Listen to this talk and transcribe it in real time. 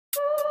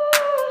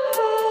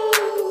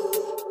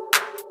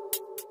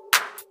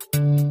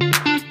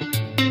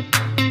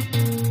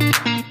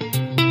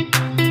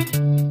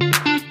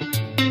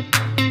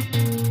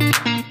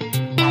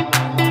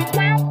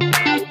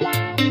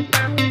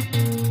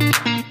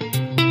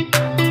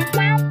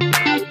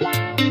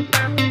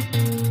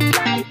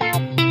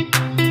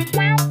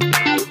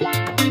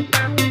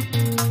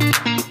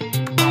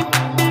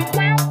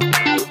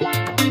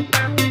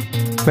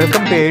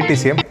Welcome to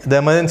AITCM, the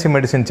emergency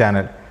medicine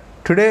channel.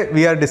 Today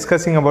we are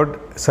discussing about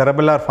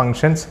cerebellar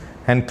functions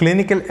and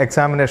clinical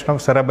examination of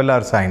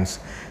cerebellar signs.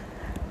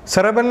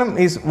 Cerebellum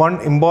is one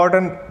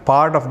important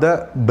part of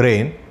the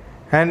brain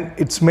and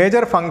its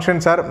major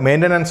functions are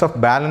maintenance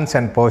of balance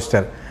and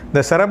posture.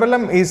 The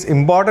cerebellum is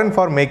important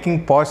for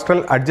making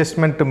postural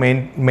adjustment to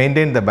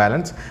maintain the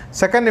balance.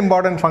 Second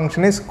important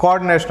function is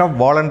coordination of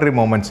voluntary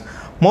movements.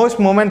 Most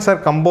movements are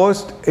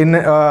composed in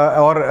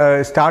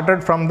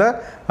started from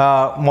the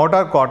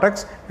motor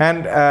cortex,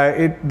 and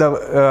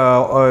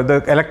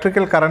the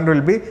electrical current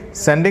will be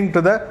sending to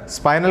the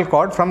spinal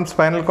cord. From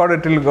spinal cord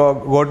it will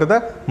go to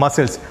the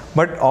muscles,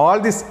 but all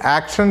these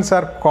actions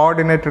are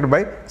coordinated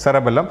by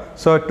cerebellum.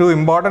 So two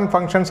important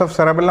functions of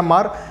cerebellum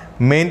are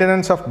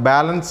maintenance of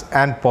balance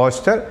and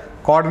posture,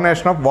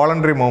 coordination of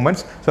voluntary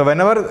movements. So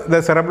whenever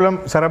the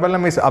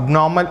cerebellum is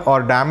abnormal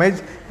or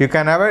damaged, you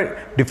can have a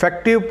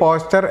defective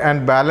posture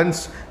and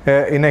balance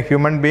in a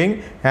human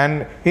being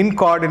and in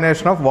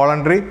coordination of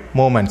voluntary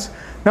movements.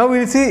 Now we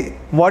will see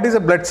what is the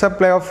blood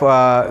supply of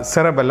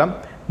cerebellum.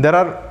 There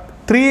are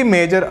three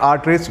major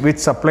arteries which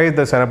supply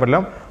the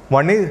cerebellum.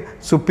 One is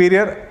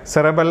superior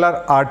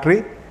cerebellar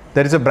artery.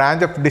 There is a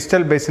branch of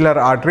distal basilar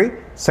artery.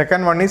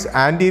 Second one is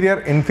anterior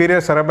inferior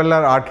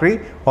cerebellar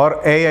artery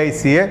or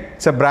AICA.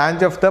 It's a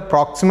branch of the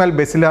proximal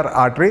basilar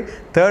artery.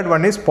 Third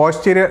one is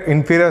posterior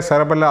inferior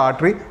cerebellar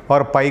artery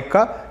or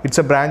PICA. It's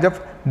a branch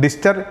of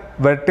distal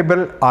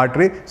vertebral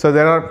artery. So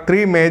there are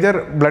three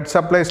major blood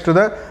supplies to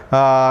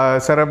the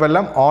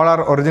cerebellum. All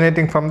are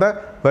originating from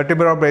the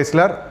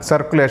vertebro-basilar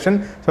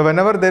circulation. So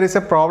whenever there is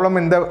a problem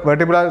in the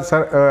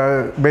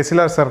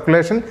vertebro-basilar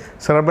circulation,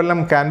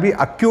 cerebellum can be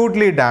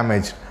acutely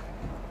damaged.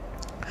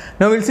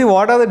 Now we will see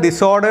what are the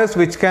disorders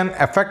which can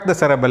affect the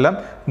cerebellum.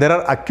 There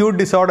are acute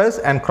disorders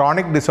and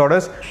chronic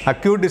disorders.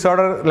 Acute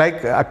disorder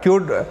like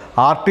acute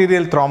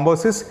arterial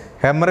thrombosis,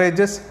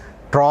 hemorrhages,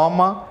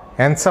 trauma,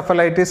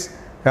 encephalitis,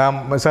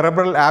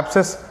 cerebral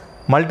abscess.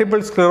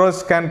 Multiple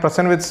sclerosis can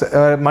present with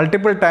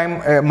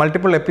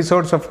multiple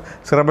episodes of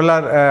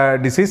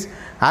cerebellar disease.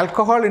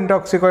 Alcohol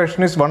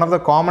intoxication is one of the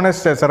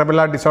commonest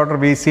cerebellar disorder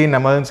we see in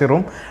emergency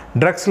room.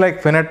 Drugs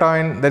like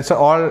phenytoin, that's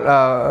all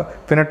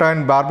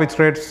phenytoin,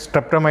 barbiturate,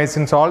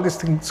 streptomycin, all these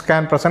things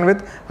can present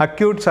with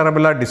acute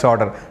cerebellar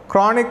disorder.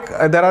 Chronic,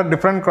 there are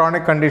different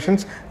chronic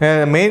conditions.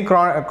 Main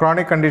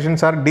chronic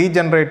conditions are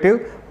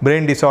degenerative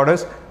brain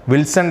disorders,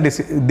 Wilson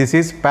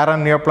disease,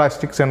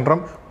 paraneoplastic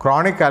syndrome,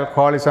 chronic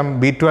alcoholism,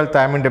 B12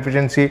 thiamine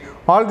deficiency.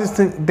 All these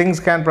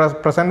things can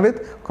present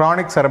with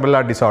chronic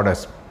cerebellar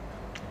disorders.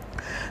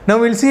 Now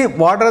we will see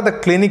what are the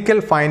clinical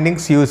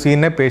findings you see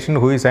in a patient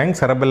who is having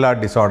cerebellar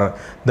disorder.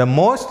 The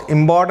most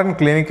important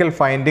clinical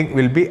finding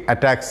will be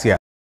ataxia.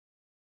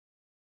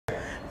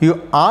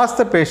 You ask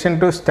the patient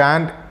to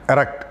stand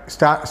erect,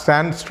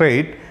 stand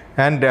straight,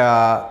 and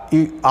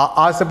you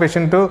ask the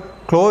patient to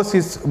close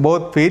his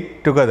both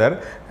feet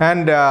together,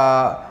 and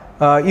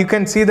you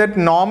can see that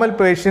normal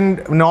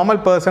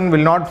person will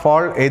not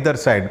fall either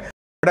side.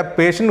 But a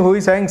patient who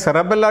is having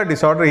cerebellar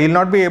disorder, he will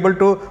not be able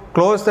to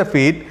close the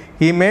feet.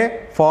 He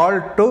may fall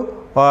to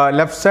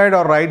left side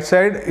or right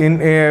side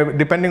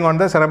depending on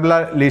the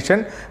cerebellar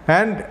lesion,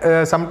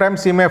 and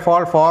sometimes he may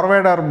fall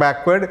forward or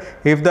backward.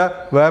 If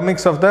the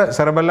vermix of the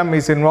cerebellum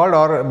is involved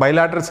or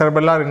bilateral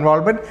cerebellar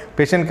involvement,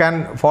 patient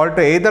can fall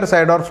to either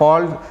side or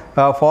fall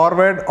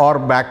forward or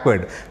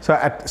backward. So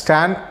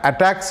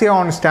ataxia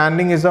on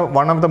standing is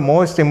one of the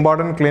most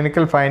important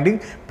clinical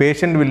finding.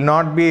 Patient will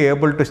not be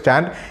able to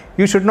stand.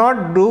 You should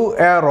not do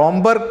a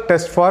Romberg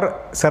test for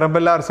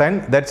cerebellar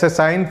sign. That's a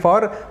sign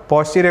for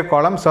posterior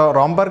column. So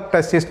Romberg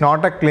test is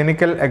not a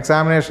clinical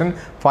examination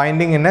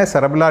finding in a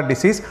cerebellar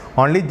disease.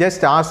 Only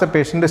just ask the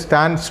patient to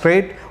stand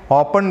straight,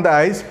 open the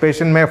eyes.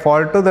 Patient may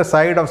fall to the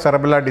side of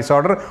cerebellar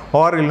disorder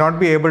or will not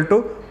be able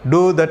to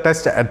do the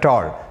test at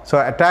all. So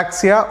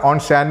ataxia on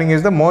standing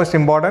is the most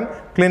important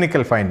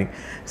clinical finding.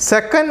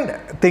 Second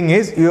thing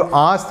is you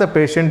ask the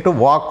patient to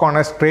walk on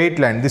a straight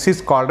line. This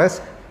is called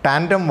as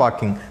tandem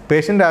walking.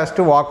 Patient has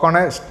to walk on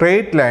a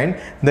straight line.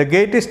 The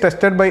gait is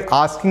tested by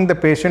asking the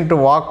patient to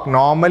walk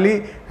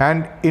normally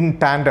and in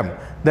tandem.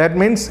 That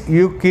means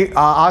you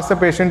ask the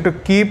patient to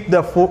keep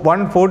the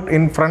one foot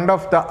in front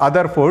of the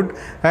other foot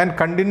and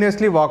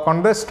continuously walk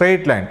on the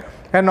straight line.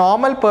 A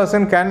normal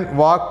person can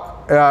walk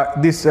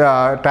this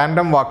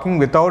tandem walking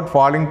without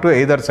falling to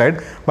either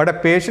side, but a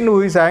patient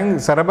who is having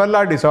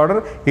cerebellar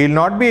disorder, he will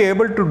not be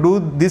able to do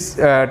this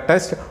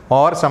test,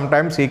 or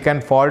sometimes he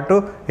can fall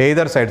to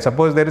either side.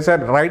 Suppose there is a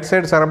right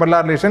side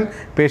cerebellar lesion,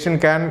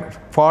 patient can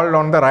fall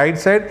on the right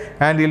side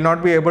and he will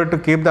not be able to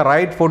keep the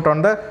right foot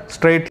on the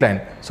straight line.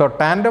 So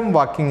tandem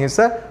walking is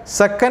the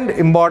second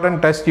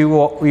important test you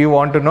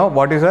want to know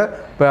what is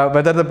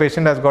whether the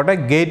patient has got a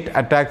gait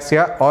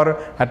ataxia or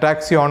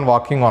ataxia on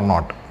walking or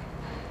not.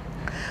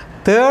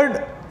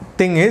 Third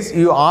thing is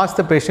you ask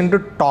the patient to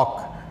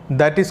talk.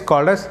 that is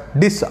called as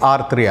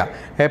dysarthria.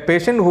 A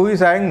patient who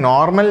is having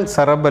normal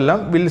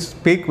cerebellum will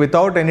speak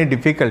without any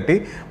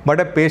difficulty, but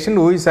a patient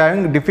who is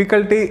having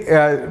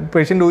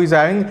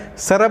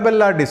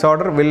cerebellar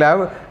disorder will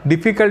have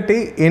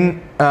difficulty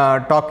in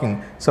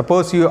talking.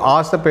 Suppose you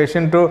ask the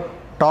patient to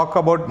talk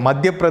about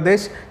Madhya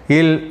Pradesh,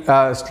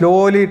 he'll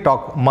slowly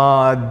talk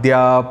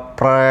Madhya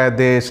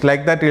Pradesh,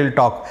 like that he'll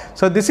talk.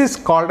 So this is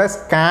called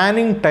as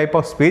scanning type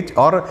of speech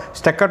or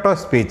staccato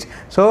speech.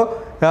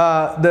 So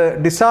the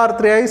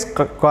dysarthria is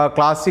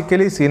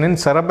classically seen in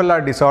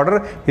cerebellar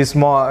disorder. Is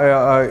more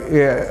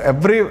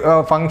every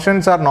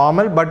functions are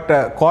normal, but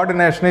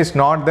coordination is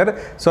not there.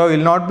 So he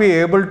will not be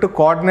able to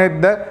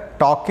coordinate the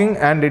talking,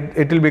 and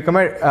it will become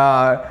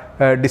a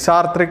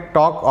dysarthric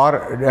talk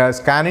or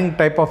scanning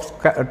type of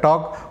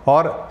talk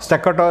or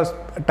staccato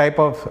type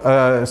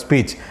of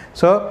speech.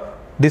 So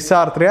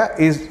dysarthria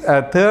is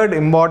a third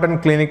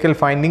important clinical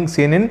finding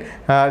seen in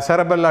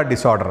cerebellar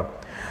disorder.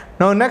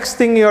 Now next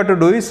thing you have to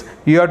do is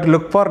you have to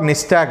look for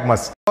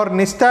nystagmus. For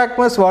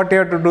nystagmus, what you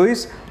have to do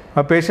is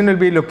a patient will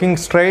be looking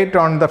straight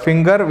on the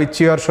finger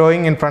which you are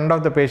showing in front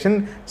of the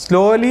patient.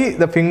 Slowly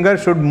the finger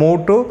should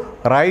move to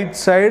right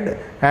side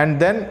and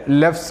then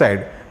left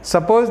side.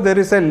 Suppose there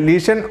is a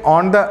lesion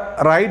on the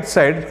right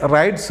side,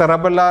 right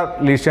cerebellar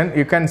lesion,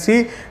 you can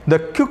see the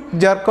quick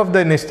jerk of the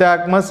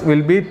nystagmus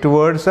will be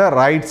towards the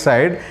right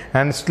side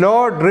and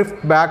slow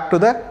drift back to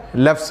the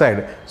left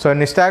side. So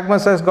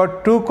nystagmus has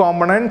got two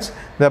components.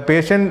 The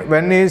patient,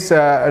 when he is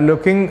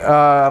looking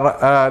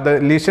the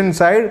lesion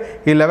side,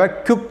 he will have a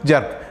quick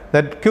jerk.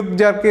 That quick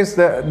jerk is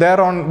there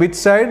on which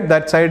side?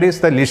 That side is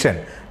the lesion.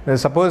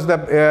 Suppose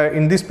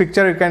in this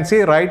picture you can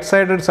see right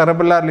sided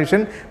cerebellar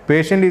lesion.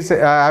 Patient is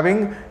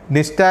having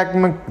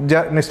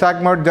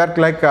nystagmus jerk,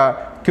 like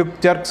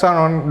quick jerks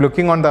on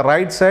looking on the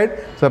right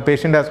side. So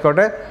patient has got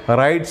a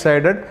right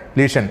sided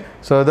lesion.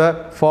 So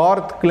the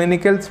fourth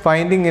clinical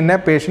finding in a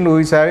patient who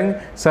is having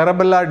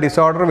cerebellar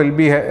disorder will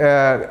be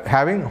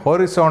having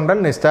horizontal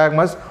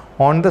nystagmus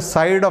on the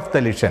side of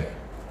the lesion.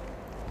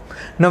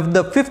 Now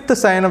the fifth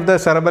sign of the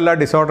cerebellar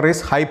disorder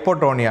is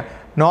hypotonia.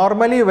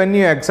 Normally when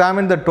you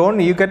examine the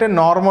tone, you get a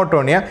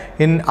normotonia.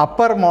 In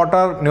upper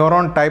motor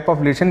neuron type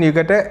of lesion, you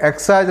get a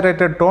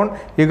exaggerated tone.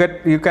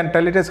 You can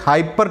tell it as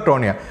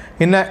hypertonia.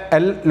 In a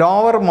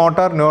lower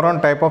motor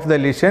neuron type of the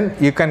lesion,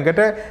 you can get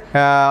a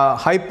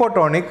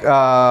hypotonic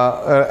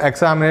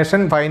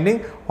examination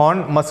finding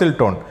on muscle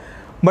tone.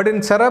 But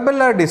in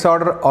cerebellar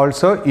disorder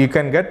also you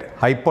can get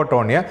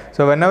hypotonia.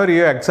 So whenever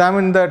you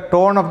examine the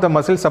tone of the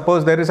muscle,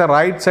 suppose there is a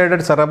right sided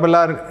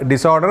cerebellar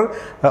disorder,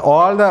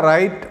 all the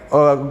right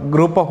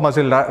group of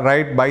muscle,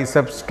 right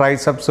biceps,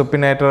 triceps,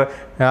 supinator,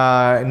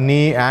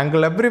 knee,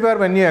 ankle, everywhere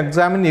when you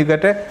examine you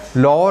get a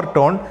lower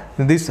tone.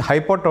 This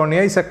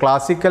hypotonia is a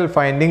classical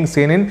finding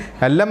seen in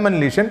LMN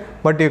lesion,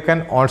 but you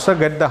can also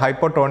get the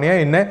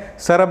hypotonia in a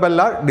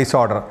cerebellar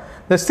disorder.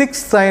 The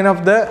sixth sign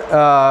of the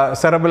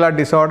cerebellar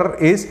disorder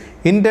is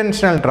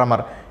intentional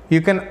tremor. You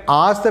can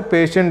ask the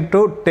patient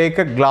to take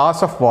a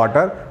glass of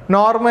water.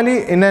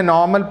 Normally in a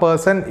normal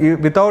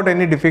person, without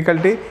any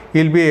difficulty,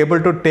 he will be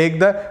able to take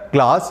the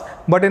glass.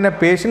 But in a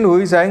patient who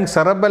is having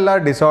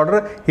cerebellar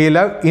disorder, he will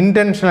have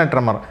intentional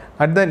tremor.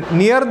 At the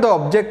near the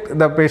object,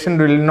 the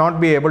patient will not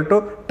be able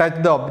to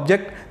touch the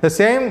object. The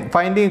same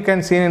finding you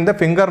can see in the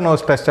finger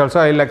nose test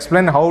also. I will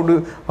explain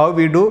how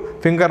we do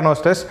finger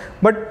nose test.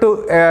 But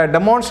to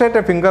demonstrate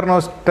a finger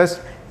nose test,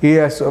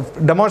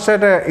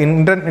 demonstrate an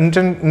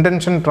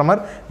intention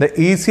tremor, the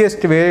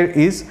easiest way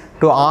is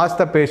to ask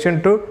the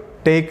patient to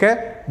take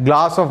a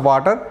glass of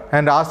water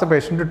and ask the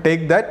patient to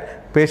take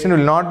that. Patient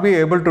will not be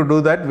able to do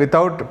that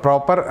without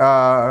proper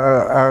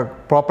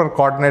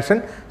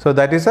coordination. So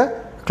that is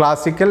a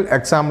classical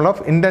example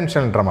of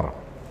intentional tremor.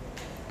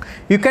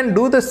 You can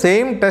do the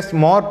same test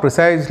more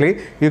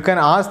precisely. You can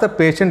ask the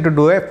patient to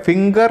do a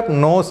finger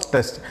nose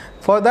test.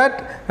 For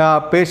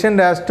that, patient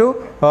has to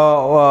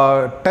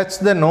touch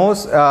the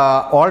nose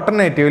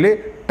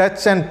alternatively,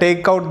 touch and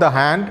take out the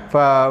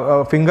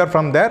hand finger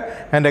from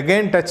there, and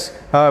again touch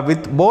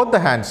with both the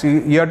hands.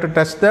 You have to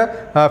touch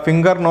the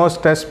finger nose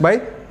test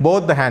by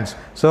both the hands.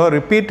 So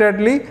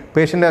repeatedly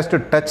patient has to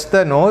touch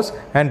the nose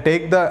and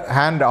take the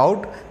hand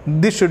out.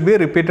 This should be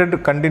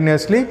repeated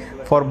continuously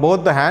for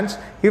both the hands.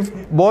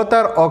 If both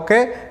are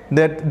okay,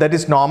 that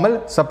is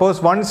normal.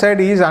 Suppose one side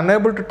he is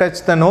unable to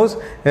touch the nose,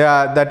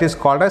 that is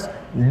called as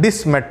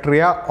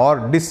dysmetria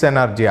or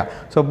dysenergia.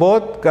 So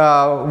both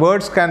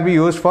words can be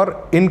used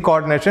for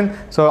incoordination.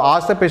 So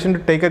ask the patient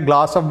to take a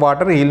glass of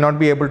water, he will not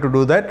be able to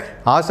do that.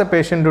 Ask the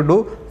patient to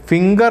do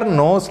finger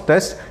nose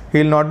test, he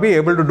will not be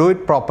able to do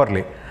it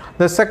properly.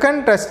 The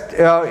second test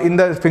in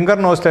the finger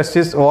nose test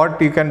is what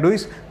you can do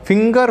is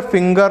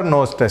finger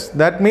nose test.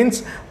 That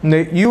means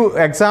you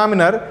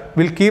examiner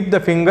will keep the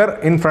finger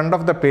in front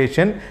of the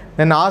patient,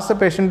 then ask the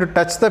patient to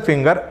touch the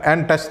finger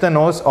and touch the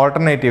nose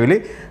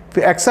alternatively.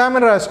 The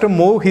examiner has to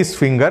move his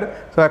finger.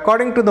 So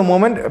according to the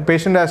movement,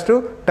 patient has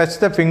to touch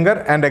the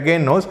finger and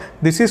again nose.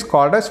 This is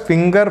called as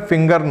finger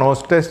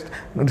nose test.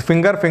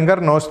 Finger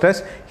nose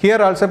test. Here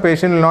also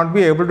patient will not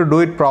be able to do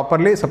it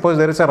properly. Suppose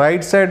there is a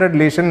right sided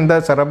lesion in the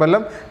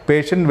cerebellum,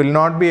 patient will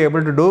not be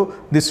able to do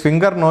this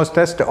finger nose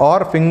test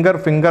or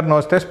finger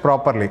nose test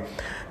properly.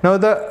 Now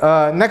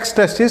the next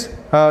test is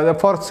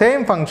for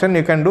same function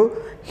you can do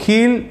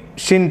heel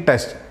shin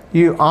test.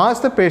 You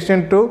ask the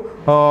patient to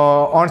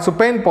on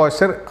supine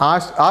posture,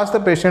 ask the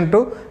patient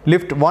to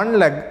lift one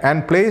leg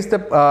and place the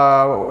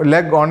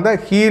leg on the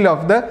heel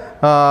of the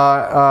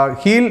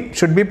heel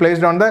should be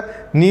placed on the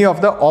knee of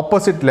the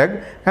opposite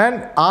leg,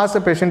 and ask the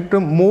patient to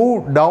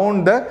move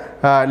down the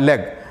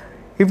leg.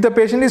 If the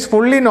patient is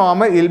fully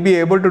normal, he will be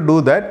able to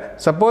do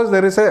that. Suppose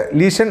there is a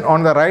lesion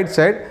on the right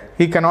side,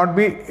 he cannot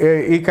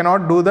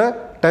do the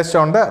test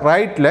on the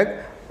right leg.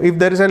 If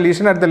there is a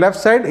lesion at the left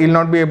side, he will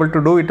not be able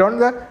to do it on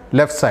the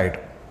left side.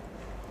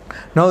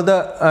 Now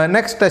the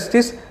next test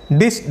is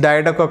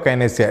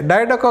dysdiadochokinesia.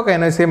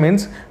 Diadochokinesia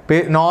means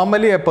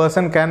normally a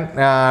person can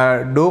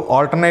do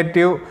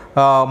alternative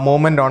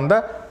movement on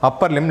the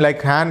upper limb,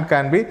 like hand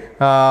can be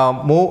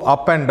move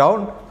up and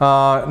down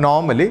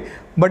normally.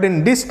 But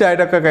in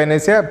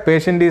dysdiadochokinesia,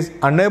 patient is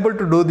unable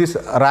to do this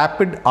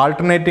rapid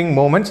alternating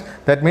movements.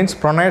 That means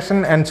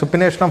pronation and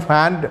supination of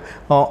hand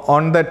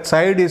on that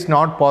side is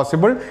not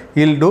possible.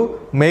 He will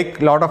make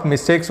lot of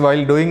mistakes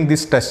while doing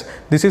this test.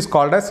 This is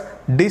called as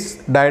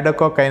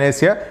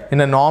dysdiadochokinesia.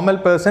 In a normal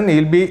person, he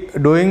will be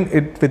doing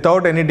it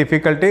without any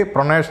difficulty.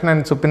 Pronation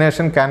and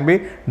supination can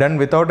be done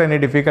without any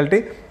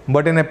difficulty.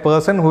 But in a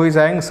person who is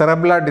having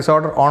cerebellar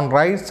disorder on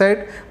right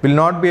side, will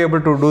not be able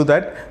to do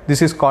that.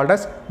 This is called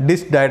as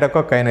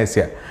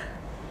dysdiadochokinesia.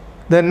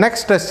 The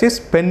next test is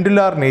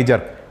pendular knee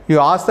jerk. You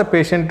ask the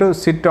patient to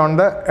sit on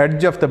the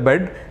edge of the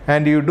bed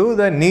and you do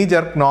the knee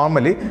jerk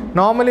normally.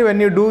 Normally when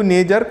you do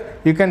knee jerk,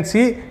 you can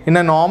see in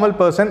a normal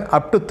person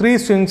up to 3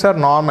 swings are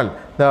normal.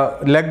 The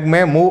leg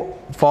may move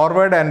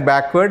forward and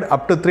backward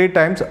up to 3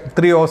 times,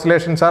 3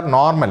 oscillations are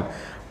normal.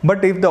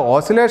 But if the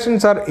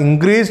oscillations are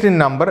increased in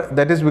number,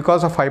 that is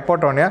because of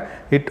hypotonia,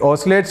 it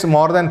oscillates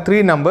more than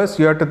 3 numbers,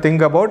 you have to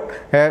think about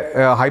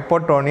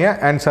hypotonia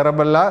and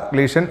cerebellar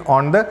lesion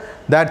on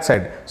that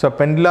side. So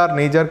pendular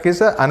knee jerk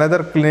is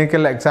another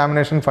clinical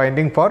examination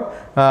finding for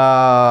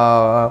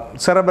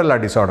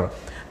cerebellar disorder.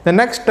 The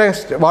next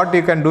test what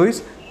you can do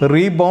is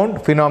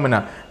rebound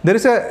phenomena. There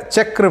is a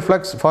check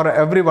reflex for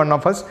every one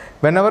of us.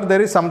 Whenever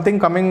there is something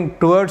coming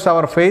towards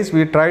our face,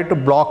 we try to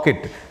block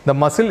it. The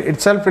muscle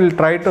itself will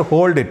try to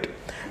hold it.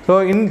 So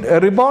in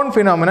rebound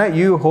phenomena,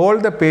 you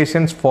hold the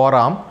patient's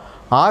forearm,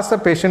 ask the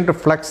patient to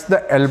flex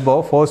the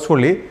elbow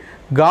forcefully,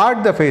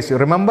 guard the face.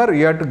 Remember,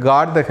 you have to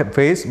guard the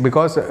face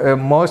because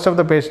most of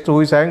the patients who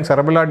is having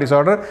cerebellar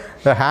disorder,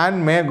 the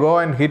hand may go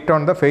and hit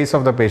on the face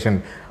of the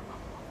patient.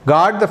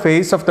 Guard the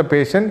face of the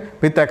patient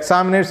with the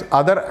examiner's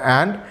other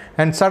hand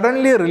and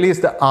suddenly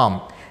release the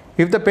arm.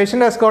 If the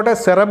patient has got a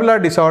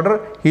cerebellar disorder,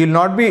 he will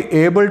not be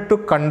able to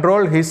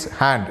control his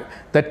hand.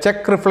 The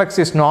check reflex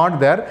is not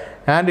there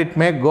and it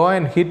may go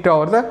and hit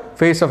over the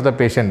face of the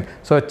patient.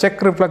 So check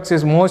reflex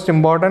is most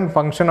important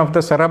function of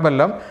the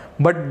cerebellum,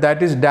 but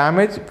that is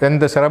damaged. When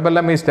the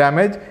cerebellum is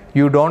damaged,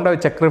 you don't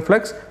have check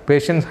reflex,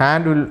 patient's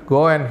hand will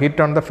go and hit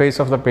on the face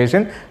of the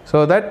patient.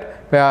 So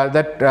that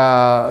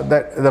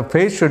the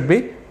face should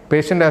be,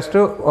 patient has to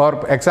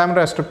or examiner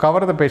has to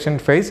cover the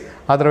patient's face,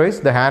 otherwise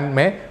the hand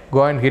may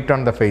go and hit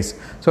on the face.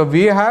 So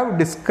we have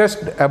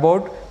discussed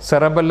about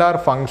cerebellar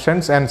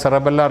functions and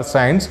cerebellar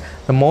signs.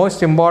 The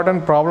most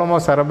important problem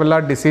of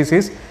cerebellar disease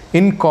is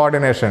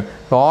incoordination.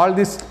 So all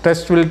these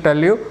tests will tell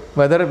you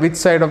whether which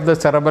side of the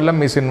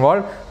cerebellum is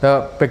involved.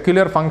 The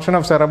peculiar function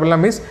of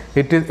cerebellum is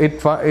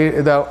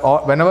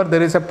whenever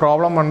there is a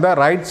problem on the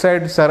right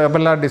side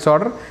cerebellar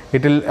disorder,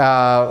 it will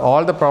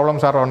all the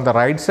problems are on the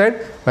right side.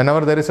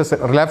 Whenever there is a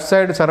left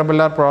side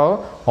cerebellar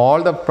problem,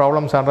 all the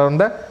problems are on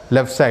the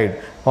left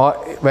side. Or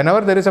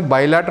whenever there is a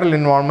bilateral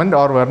involvement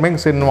or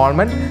Verming's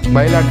involvement,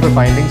 bilateral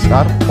findings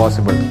are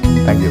possible.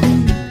 Thank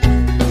you.